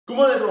Good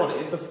morning everyone,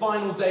 it's the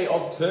final day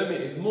of term, it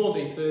is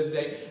Maundy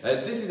Thursday.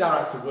 This is our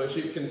act of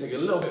worship. It's going to take a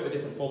little bit of a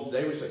different form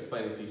today, which I'll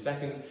explain in a few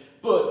seconds.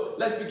 But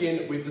let's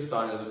begin with the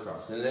sign of the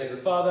cross. In the name of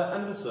the Father,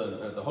 and of the Son,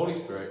 and of the Holy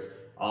Spirit.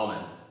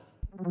 Amen.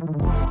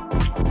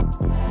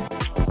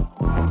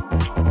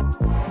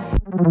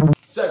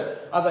 So,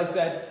 as I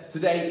said,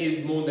 today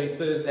is Maundy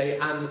Thursday,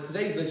 and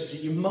today's liturgy,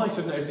 you might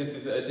have noticed,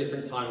 is at a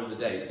different time of the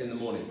day. It's in the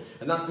morning.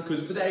 And that's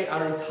because today,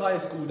 our entire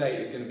school day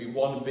is going to be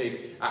one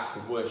big act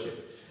of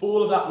worship.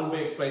 All of that will be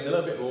explained a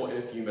little bit more in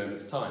a few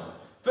moments' time.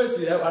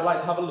 Firstly though, I'd like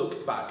to have a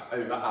look back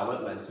over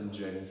our Lenten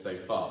journey so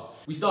far.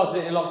 We started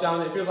it in lockdown,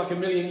 and it feels like a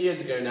million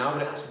years ago now,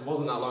 but it actually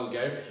wasn't that long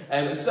ago.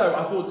 And so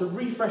I thought to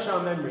refresh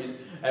our memories,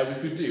 we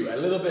could do a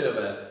little bit of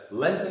a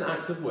Lenten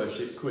act of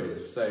worship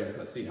quiz. So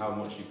let's see how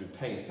much you've been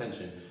paying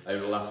attention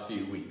over the last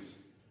few weeks.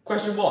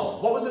 Question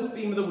 1. What was the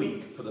theme of the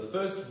week for the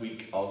first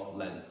week of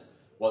Lent?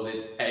 Was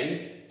it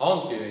A,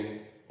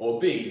 almsgiving, or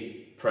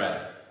B,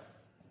 prayer?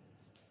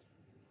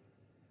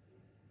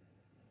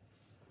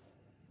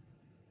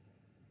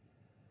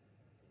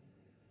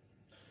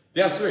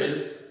 The answer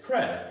is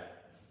prayer.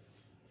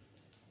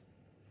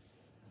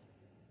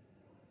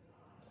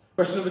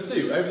 Question number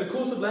 2. Over the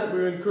course of Lent,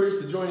 we were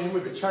encouraged to join in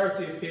with a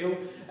charity appeal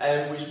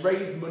which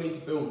raised money to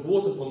build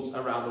water pumps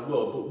around the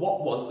world. But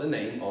what was the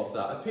name of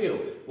that appeal?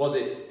 Was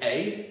it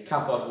A,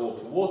 Cathode Walk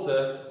for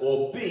Water,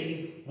 or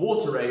B,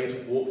 Water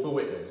Aid Walk for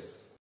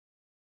Witness?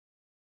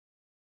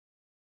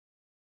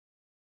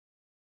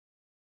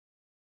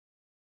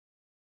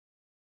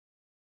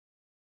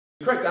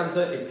 The correct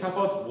answer is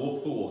Cathode's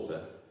Walk for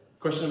Water.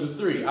 Question number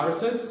 3. Our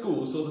return to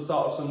school saw the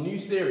start of some new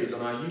series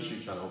on our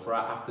YouTube channel for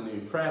our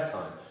afternoon prayer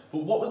time.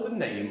 But what was the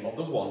name of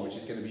the one which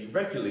is going to be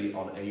regularly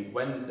on a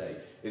Wednesday?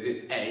 Is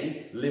it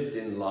A, Lived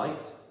in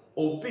Light,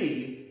 or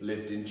B,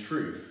 Lived in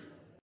Truth?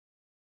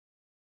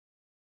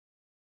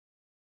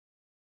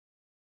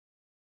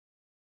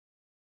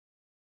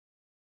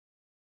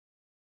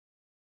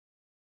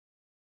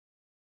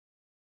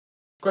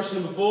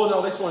 Question number 4. Now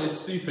this one is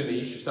super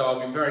niche, so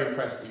I'll be very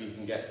impressed if you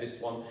can get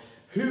this one.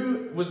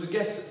 Who was the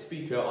guest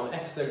speaker on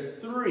episode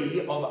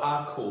 3 of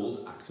our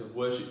Called Act of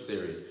Worship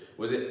series?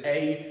 Was it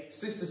A,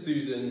 Sister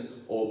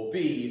Susan, or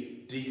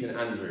B, Deacon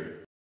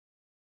Andrew?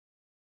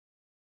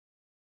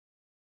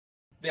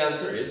 The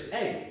answer is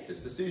A,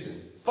 Sister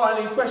Susan.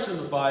 Finally, question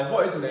number 5.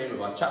 What is the name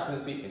of our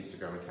chaplaincy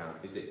Instagram account?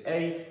 Is it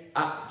A,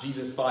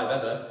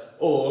 @Jesus5ever,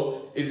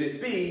 or is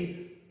it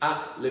B,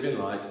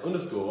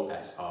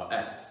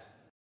 @livinglight_SRS?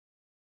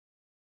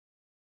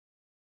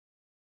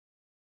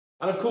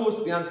 And of course,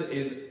 the answer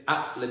is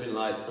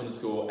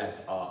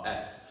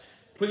 @livinglight_SRS.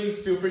 Please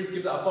feel free to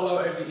give that a follow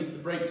over the Easter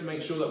break to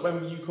make sure that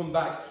when you come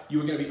back,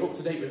 you are going to be up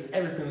to date with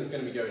everything that's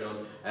going to be going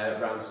on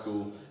around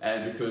school.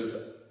 Because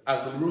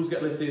as the rules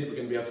get lifted, we're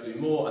going to be able to do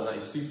more, and that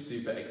is super,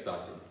 super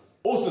exciting.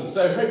 Awesome,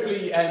 so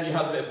hopefully you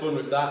had a bit of fun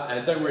with that,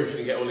 and don't worry if you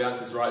didn't get all the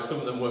answers right, some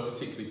of them were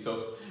particularly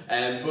tough.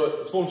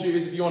 But form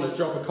tutors, if you want to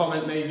drop a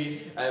comment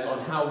maybe on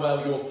how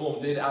well your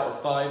form did out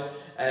of 5,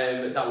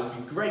 that would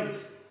be great.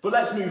 But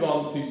let's move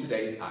on to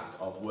today's act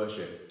of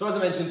worship. So as I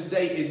mentioned,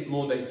 today is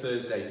Maundy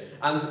Thursday,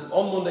 and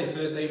on Maundy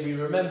Thursday we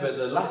remember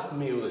the last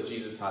meal that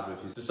Jesus had with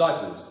his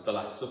disciples, the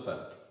Last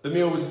Supper. The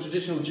meal was a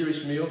traditional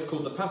Jewish meal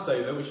called the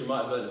Passover, which you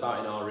might have learned about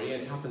in RE,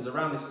 and it happens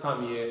around this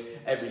time of year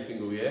every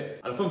single year.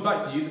 And a fun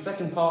fact for you, the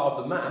second part of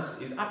the Mass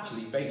is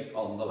actually based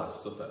on the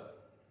Last Supper.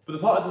 But the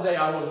part of today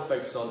I want to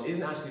focus on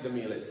isn't actually the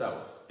meal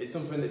itself. It's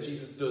something that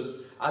Jesus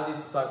does as his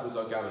disciples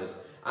are gathered,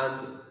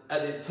 and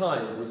at its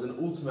time was an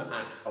ultimate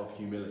act of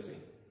humility.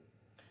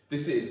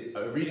 This is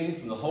a reading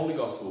from the Holy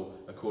Gospel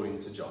according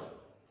to John.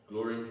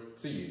 Glory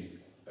to you,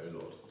 O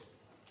Lord.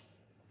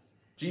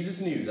 Jesus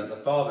knew that the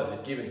Father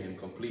had given him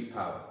complete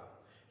power.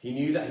 He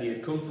knew that he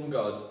had come from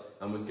God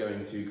and was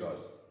going to God.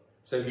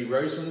 So he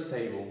rose from the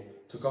table,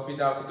 took off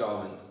his outer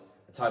garment,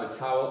 and tied a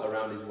towel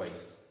around his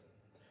waist.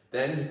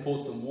 Then he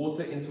poured some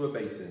water into a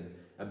basin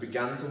and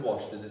began to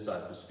wash the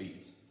disciples'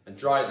 feet and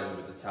dry them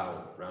with the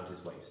towel round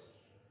his waist.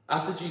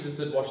 After Jesus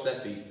had washed their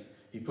feet,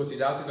 he put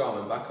his outer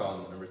garment back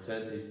on and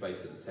returned to his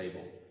place at the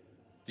table.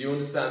 "Do you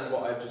understand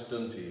what I have just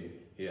done for you?"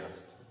 he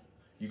asked.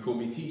 "You call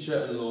me teacher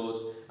and Lord,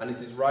 and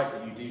it is right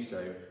that you do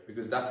so,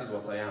 because that is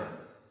what I am.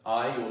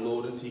 I, your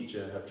Lord and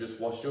teacher, have just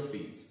washed your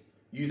feet.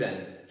 You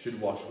then should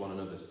wash one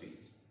another's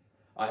feet.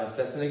 I have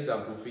set an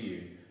example for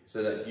you,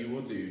 so that you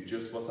will do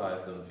just what I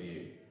have done for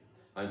you.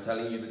 I am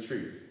telling you the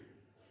truth.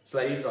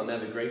 Slaves are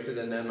never greater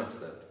than their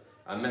master,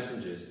 and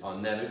messengers are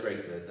never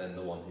greater than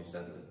the one who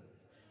sent them.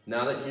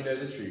 Now that you know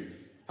the truth,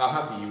 how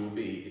happy you will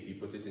be if you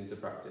put it into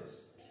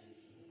practice."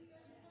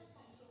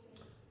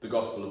 The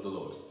Gospel of the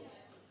Lord.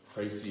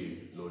 Praise to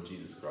you, Lord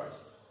Jesus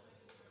Christ.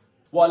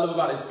 What I love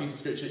about this piece of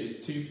scripture is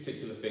 2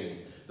 particular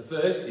things. The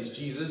first is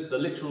Jesus, the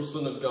literal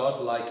Son of God,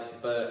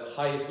 like the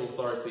highest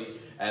authority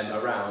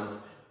around,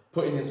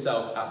 putting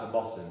himself at the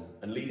bottom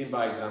and leading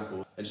by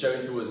example and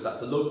showing to us that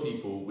to love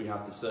people, we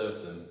have to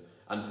serve them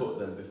and put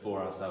them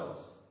before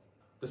ourselves.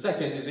 The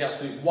second is the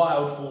absolute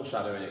wild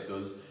foreshadowing it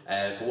does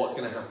for what's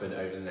going to happen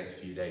over the next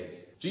few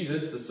days.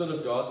 Jesus, the Son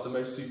of God, the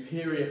most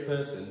superior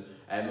person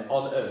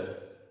on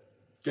earth,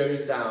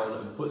 goes down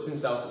and puts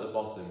himself at the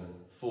bottom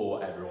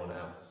for everyone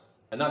else.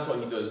 And that's what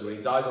he does when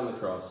he dies on the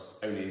cross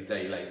only a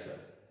day later,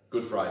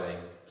 Good Friday,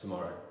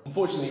 tomorrow.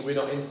 Unfortunately, we're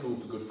not in school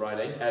for Good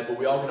Friday, but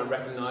we are going to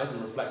recognise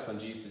and reflect on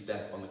Jesus'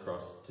 death on the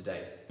cross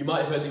today. You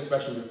might have heard the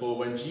expression before,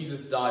 when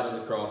Jesus died on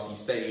the cross, he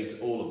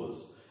saved all of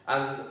us.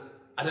 And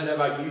I don't know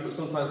about you, but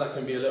sometimes that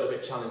can be a little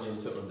bit challenging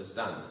to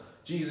understand.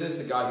 Jesus,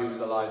 a guy who was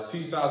alive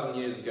 2,000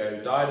 years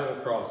ago, died on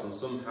a cross, and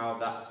somehow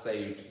that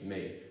saved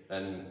me.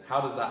 And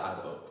how does that add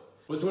up?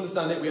 But to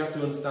understand it, we have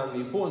to understand the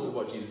importance of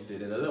what Jesus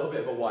did in a little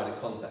bit of a wider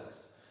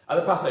context. At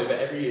the Passover,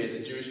 every year,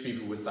 the Jewish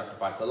people would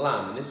sacrifice a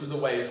lamb, and this was a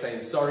way of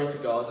saying sorry to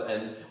God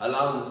and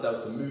allowing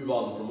themselves to move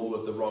on from all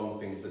of the wrong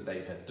things that they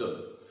had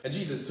done. And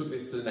Jesus took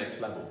this to the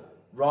next level.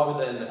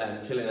 Rather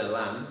than killing a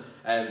lamb,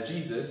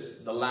 Jesus,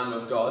 the Lamb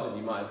of God, as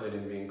you might have heard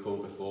him being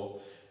called before,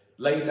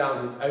 laid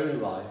down his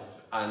own life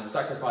and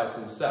sacrificed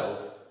himself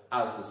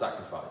as the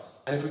sacrifice.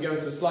 And if we go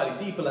into a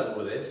slightly deeper level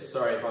with this,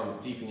 sorry if I'm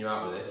deeping you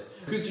out with this,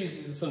 because Jesus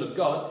is the Son of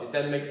God, it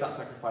then makes that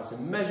sacrifice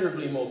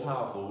immeasurably more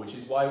powerful, which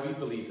is why we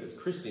believe as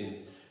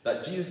Christians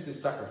that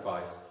Jesus'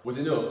 sacrifice was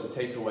enough to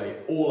take away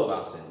all of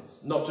our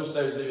sins. Not just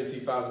those living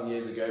 2,000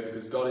 years ago,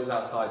 because God is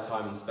outside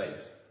time and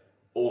space.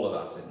 All of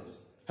our sins.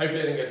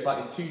 Hopefully I didn't go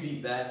slightly too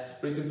deep there,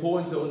 but it's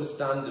important to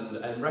understand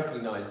and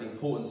recognise the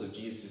importance of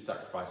Jesus'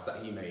 sacrifice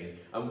that he made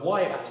and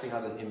why it actually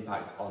has an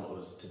impact on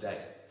us today.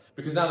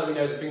 Because now that we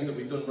know that things that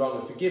we've done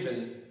wrong are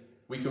forgiven,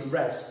 we can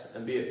rest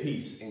and be at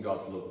peace in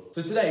God's love.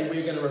 So today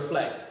we're going to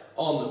reflect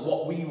on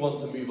what we want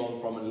to move on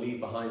from and leave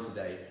behind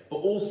today, but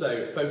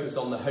also focus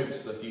on the hopes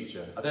for the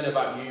future. I don't know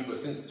about you, but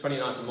since the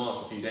 29th of March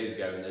a few days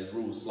ago and those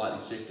rules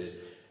slightly shifted,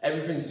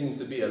 everything seems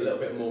to be a little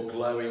bit more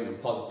glowing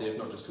and positive,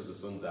 not just because the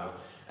sun's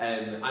out.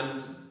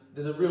 And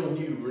there's a real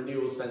new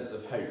renewal sense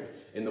of hope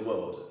in the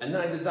world. And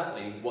that is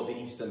exactly what the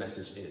Easter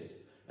message is,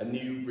 a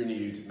new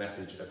renewed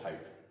message of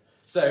hope.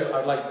 So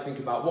I'd like to think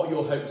about what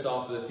your hopes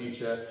are for the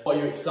future, what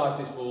you're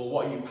excited for,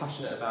 what are you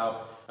passionate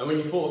about, and when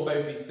you've thought of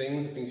both these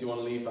things, the things you want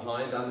to leave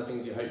behind and the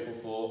things you're hopeful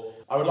for,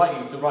 I would like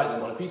you to write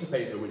them on a piece of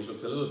paper which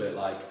looks a little bit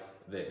like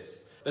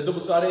this. They're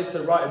double-sided,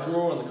 so write a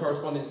drawer on the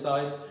corresponding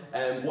sides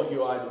what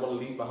you either want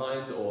to leave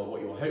behind or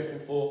what you're hopeful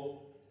for.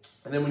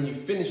 And then when you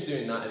finish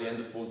doing that at the end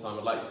of form time,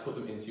 I'd like you to put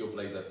them into your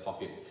blazer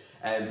pocket.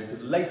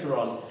 Because later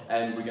on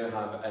we're going to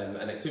have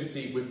an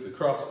activity with the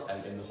cross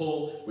in the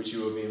hall, which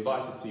you will be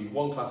invited to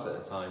one class at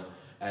a time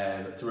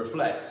to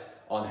reflect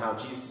on how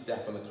Jesus'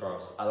 death on the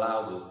cross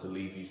allows us to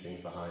leave these things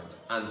behind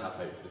and have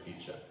hope for the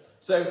future.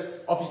 So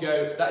off you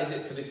go. That is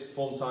it for this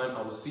form time.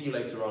 I will see you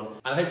later on,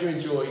 and I hope you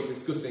enjoy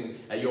discussing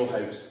your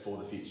hopes for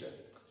the future.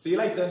 See you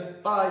later.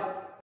 Bye.